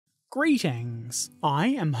Greetings, I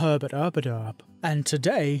am Herbert Erpaderp, and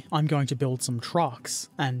today I'm going to build some trucks,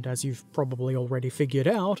 and as you've probably already figured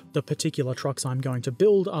out, the particular trucks I'm going to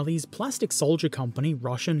build are these Plastic Soldier Company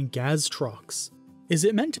Russian GAZ trucks. Is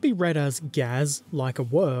it meant to be read as GAZ, like a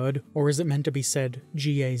word, or is it meant to be said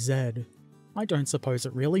GAZ? I don't suppose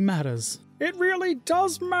it really matters. It really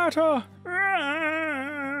does matter!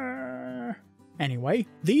 Anyway,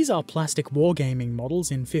 these are plastic wargaming models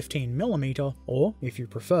in 15mm, or, if you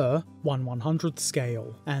prefer, 1/100th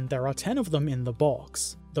scale, and there are 10 of them in the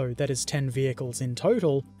box, though that is 10 vehicles in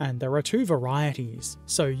total, and there are 2 varieties,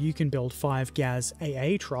 so you can build 5 GAZ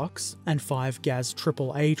AA trucks and 5 GAZ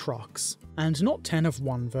AAA trucks, and not 10 of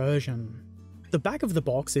one version. The back of the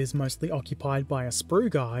box is mostly occupied by a sprue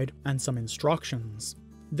guide and some instructions.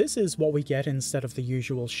 This is what we get instead of the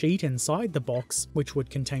usual sheet inside the box, which would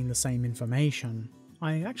contain the same information.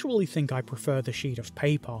 I actually think I prefer the sheet of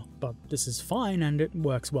paper, but this is fine and it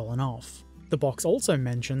works well enough. The box also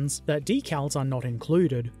mentions that decals are not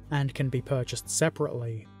included and can be purchased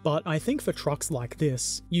separately, but I think for trucks like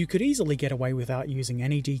this, you could easily get away without using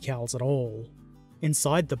any decals at all.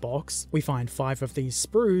 Inside the box, we find 5 of these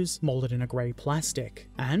sprues moulded in a grey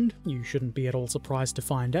plastic, and you shouldn't be at all surprised to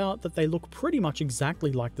find out that they look pretty much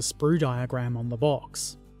exactly like the sprue diagram on the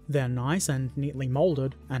box. They're nice and neatly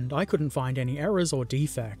moulded, and I couldn't find any errors or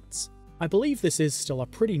defects. I believe this is still a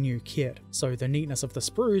pretty new kit, so the neatness of the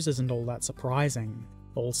sprues isn't all that surprising.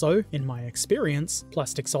 Also, in my experience,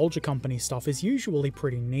 Plastic Soldier Company stuff is usually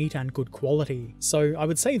pretty neat and good quality, so I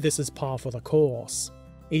would say this is par for the course.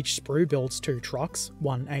 Each sprue builds 2 trucks,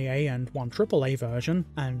 one AA and one AAA version,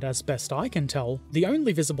 and as best I can tell, the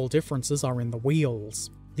only visible differences are in the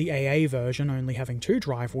wheels. The AA version only having 2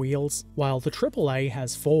 drive wheels, while the AAA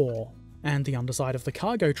has 4, and the underside of the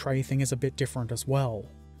cargo tray thing is a bit different as well.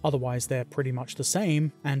 Otherwise they're pretty much the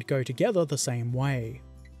same, and go together the same way.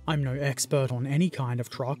 I'm no expert on any kind of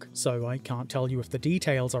truck, so I can't tell you if the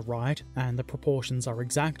details are right, and the proportions are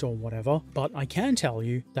exact or whatever, but I can tell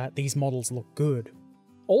you that these models look good.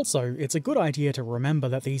 Also, it's a good idea to remember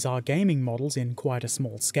that these are gaming models in quite a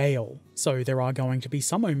small scale, so there are going to be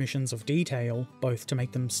some omissions of detail, both to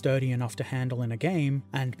make them sturdy enough to handle in a game,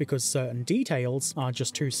 and because certain details are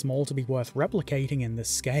just too small to be worth replicating in this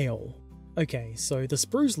scale. Okay, so the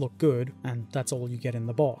sprues look good, and that's all you get in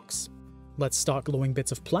the box. Let's start gluing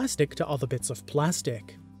bits of plastic to other bits of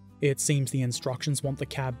plastic. It seems the instructions want the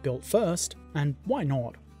cab built first, and why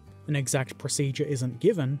not? An exact procedure isn't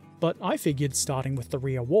given, but I figured starting with the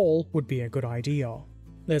rear wall would be a good idea.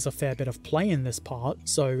 There's a fair bit of play in this part,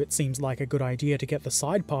 so it seems like a good idea to get the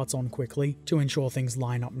side parts on quickly to ensure things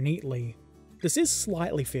line up neatly. This is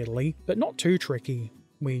slightly fiddly, but not too tricky.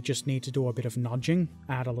 We just need to do a bit of nudging,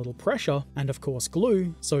 add a little pressure, and of course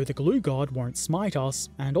glue, so the glue god won't smite us,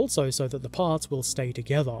 and also so that the parts will stay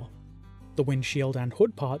together. The windshield and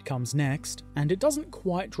hood part comes next, and it doesn't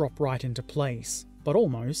quite drop right into place, but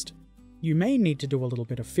almost. You may need to do a little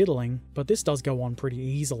bit of fiddling, but this does go on pretty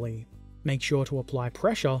easily. Make sure to apply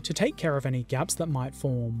pressure to take care of any gaps that might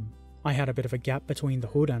form. I had a bit of a gap between the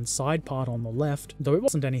hood and side part on the left, though it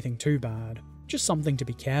wasn't anything too bad. Just something to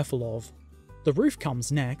be careful of. The roof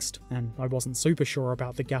comes next, and I wasn't super sure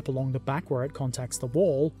about the gap along the back where it contacts the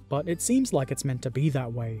wall, but it seems like it's meant to be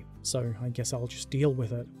that way, so I guess I'll just deal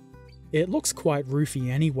with it. It looks quite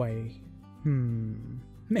roofy anyway.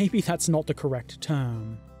 Maybe that's not the correct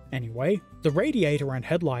term. Anyway, the radiator and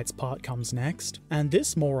headlights part comes next, and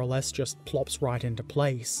this more or less just plops right into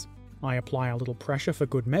place. I apply a little pressure for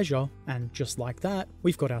good measure, and just like that,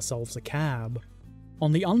 we've got ourselves a cab.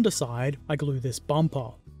 On the underside, I glue this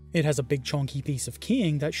bumper. It has a big chonky piece of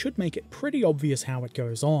keying that should make it pretty obvious how it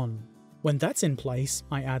goes on. When that's in place,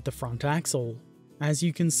 I add the front axle. As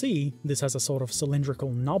you can see, this has a sort of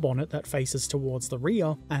cylindrical nub on it that faces towards the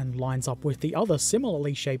rear and lines up with the other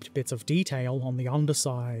similarly shaped bits of detail on the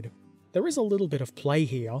underside. There is a little bit of play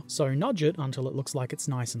here, so nudge it until it looks like it's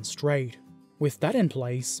nice and straight. With that in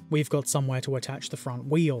place, we've got somewhere to attach the front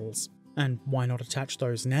wheels, and why not attach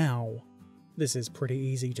those now? This is pretty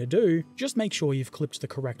easy to do, just make sure you've clipped the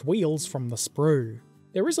correct wheels from the sprue.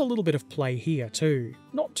 There is a little bit of play here too.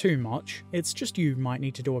 Not too much, it's just you might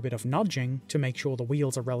need to do a bit of nudging to make sure the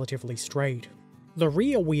wheels are relatively straight. The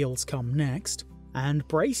rear wheels come next, and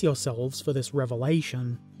brace yourselves for this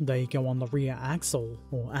revelation. They go on the rear axle,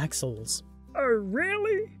 or axles. Oh,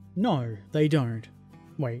 really? No, they don't.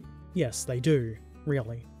 Wait, yes they do,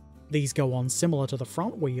 really. These go on similar to the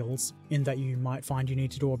front wheels, in that you might find you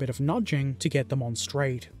need to do a bit of nudging to get them on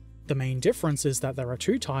straight. The main difference is that there are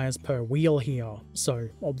 2 tyres per wheel here, so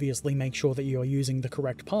obviously make sure that you are using the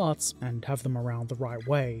correct parts and have them around the right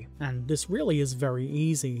way, and this really is very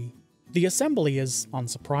easy. The assembly is,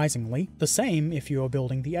 unsurprisingly, the same if you are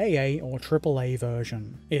building the AA or AAA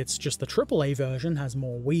version. It's just the AAA version has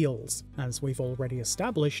more wheels, as we've already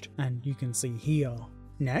established, and you can see here.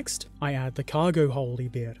 Next, I add the cargo holdy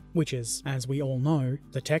bit, which is, as we all know,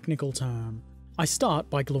 the technical term. I start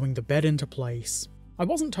by gluing the bed into place. I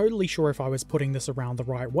wasn't totally sure if I was putting this around the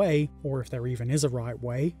right way, or if there even is a right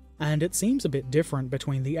way, and it seems a bit different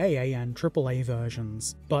between the AA and AAA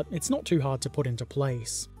versions, but it's not too hard to put into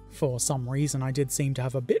place. For some reason I did seem to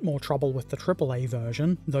have a bit more trouble with the AAA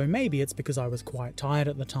version, though maybe it's because I was quite tired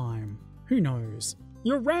at the time. Who knows?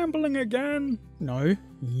 You're rambling again! No,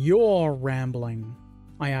 you're rambling.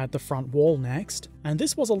 I add the front wall next, and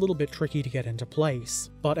this was a little bit tricky to get into place,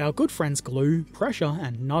 but our good friends glue, pressure,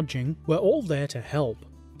 and nudging were all there to help.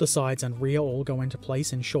 The sides and rear all go into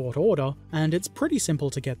place in short order, and it's pretty simple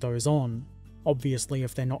to get those on. Obviously,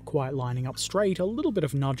 if they're not quite lining up straight, a little bit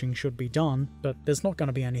of nudging should be done, but there's not going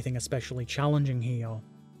to be anything especially challenging here.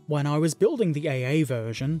 When I was building the AA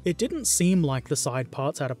version, it didn't seem like the side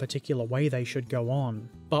parts had a particular way they should go on,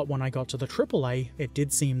 but when I got to the AAA, it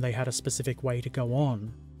did seem they had a specific way to go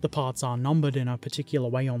on. The parts are numbered in a particular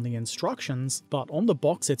way on the instructions, but on the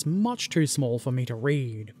box it's much too small for me to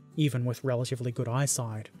read, even with relatively good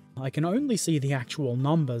eyesight. I can only see the actual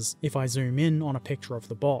numbers if I zoom in on a picture of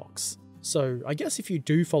the box. So I guess if you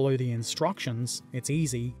do follow the instructions, it's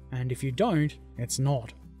easy, and if you don't, it's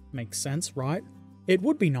not. Makes sense, right? It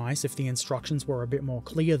would be nice if the instructions were a bit more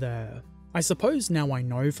clear there. I suppose now I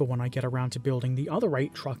know for when I get around to building the other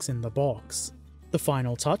 8 trucks in the box. The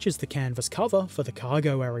final touch is the canvas cover for the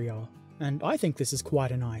cargo area, and I think this is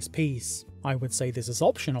quite a nice piece. I would say this is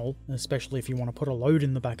optional, especially if you want to put a load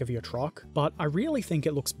in the back of your truck, but I really think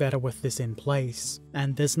it looks better with this in place,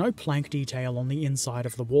 and there's no plank detail on the inside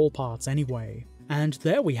of the wall parts anyway. And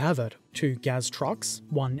there we have it, 2 GAZ trucks,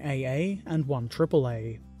 1 AA and 1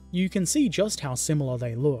 AAA. You can see just how similar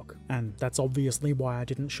they look, and that's obviously why I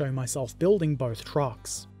didn't show myself building both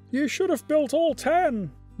trucks. You should have built all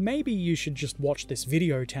 10! Maybe you should just watch this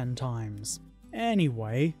video 10 times.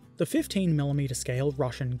 Anyway, the 15mm scale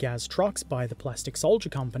Russian GAZ trucks by the Plastic Soldier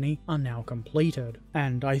Company are now completed,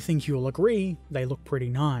 and I think you'll agree they look pretty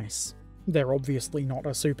nice. They're obviously not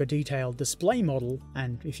a super detailed display model,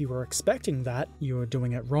 and if you were expecting that, you were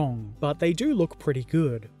doing it wrong, but they do look pretty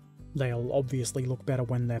good. They'll obviously look better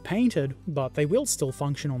when they're painted, but they will still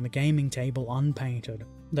function on the gaming table unpainted.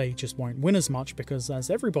 They just won't win as much because, as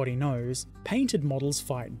everybody knows, painted models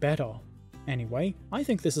fight better. Anyway, I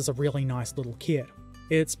think this is a really nice little kit.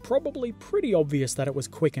 It's probably pretty obvious that it was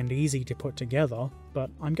quick and easy to put together, but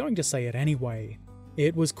I'm going to say it anyway.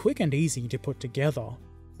 It was quick and easy to put together.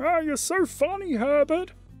 Oh, you're so funny,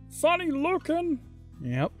 Herbert! Funny looking!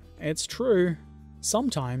 Yep, it's true.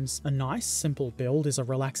 Sometimes, a nice, simple build is a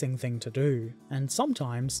relaxing thing to do, and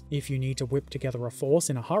sometimes, if you need to whip together a force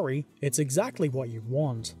in a hurry, it's exactly what you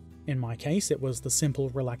want. In my case, it was the simple,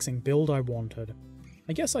 relaxing build I wanted.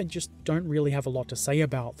 I guess I just don't really have a lot to say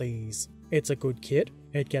about these. It's a good kit,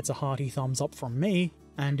 it gets a hearty thumbs up from me,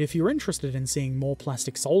 and if you're interested in seeing more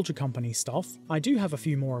Plastic Soldier Company stuff, I do have a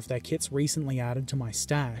few more of their kits recently added to my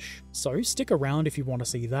stash, so stick around if you want to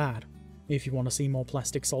see that. If you want to see more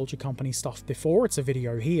Plastic Soldier Company stuff before it's a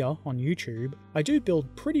video here on YouTube, I do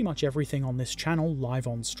build pretty much everything on this channel live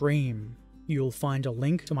on stream. You'll find a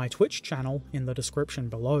link to my Twitch channel in the description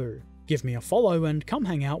below. Give me a follow and come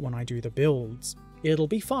hang out when I do the builds. It'll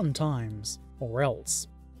be fun times. Or else.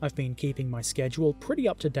 I've been keeping my schedule pretty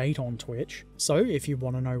up to date on Twitch, so if you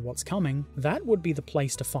want to know what's coming, that would be the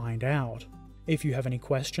place to find out. If you have any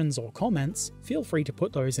questions or comments, feel free to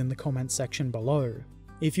put those in the comments section below.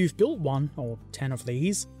 If you've built 1 or 10 of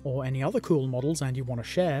these, or any other cool models and you want to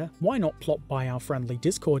share, why not plop by our friendly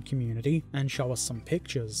Discord community and show us some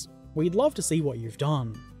pictures? We'd love to see what you've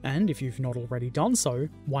done. And if you've not already done so,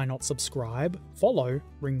 why not subscribe, follow,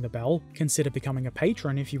 ring the bell, consider becoming a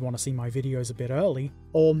patron if you want to see my videos a bit early,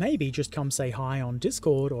 or maybe just come say hi on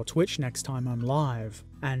Discord or Twitch next time I'm live.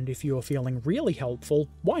 And if you're feeling really helpful,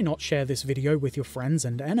 why not share this video with your friends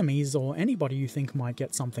and enemies or anybody you think might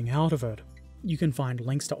get something out of it? You can find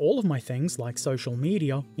links to all of my things like social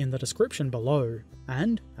media in the description below.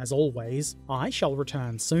 And, as always, I shall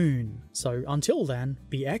return soon. So until then,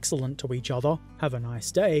 be excellent to each other, have a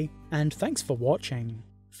nice day, and thanks for watching.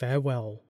 Farewell.